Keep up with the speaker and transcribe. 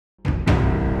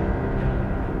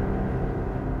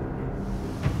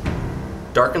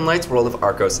Dark and Light's world of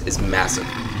Arcos is massive,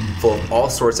 full of all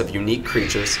sorts of unique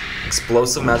creatures,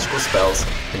 explosive magical spells,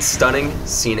 and stunning,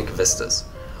 scenic vistas.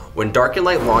 When Dark and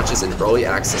Light launches in early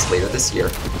access later this year,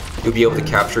 you'll be able to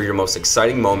capture your most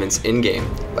exciting moments in-game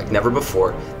like never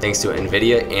before thanks to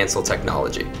NVIDIA Ansel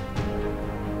technology.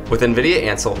 With NVIDIA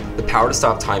Ansel, the power to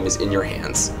stop time is in your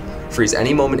hands. Freeze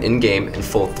any moment in-game in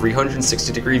full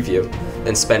 360-degree view,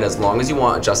 then spend as long as you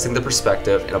want adjusting the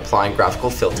perspective and applying graphical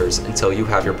filters until you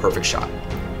have your perfect shot.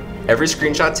 Every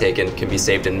screenshot taken can be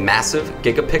saved in massive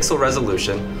gigapixel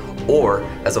resolution or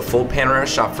as a full panoramic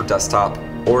shot for desktop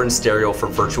or in stereo for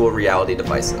virtual reality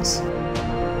devices.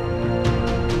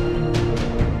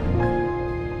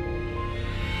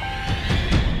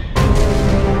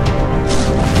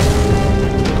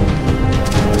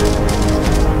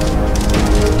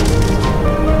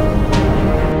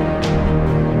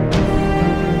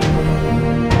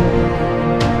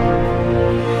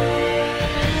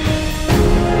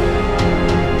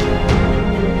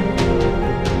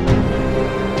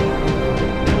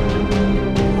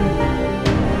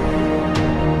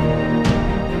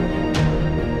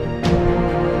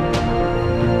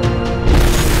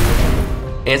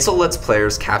 Ansel lets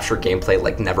players capture gameplay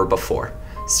like never before.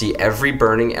 See every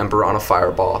burning ember on a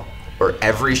fireball, or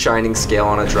every shining scale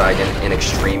on a dragon in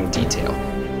extreme detail.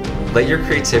 Let your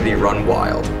creativity run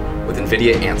wild with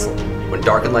NVIDIA Ansel when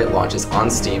Dark and Light launches on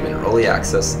Steam in early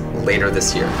access later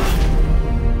this year.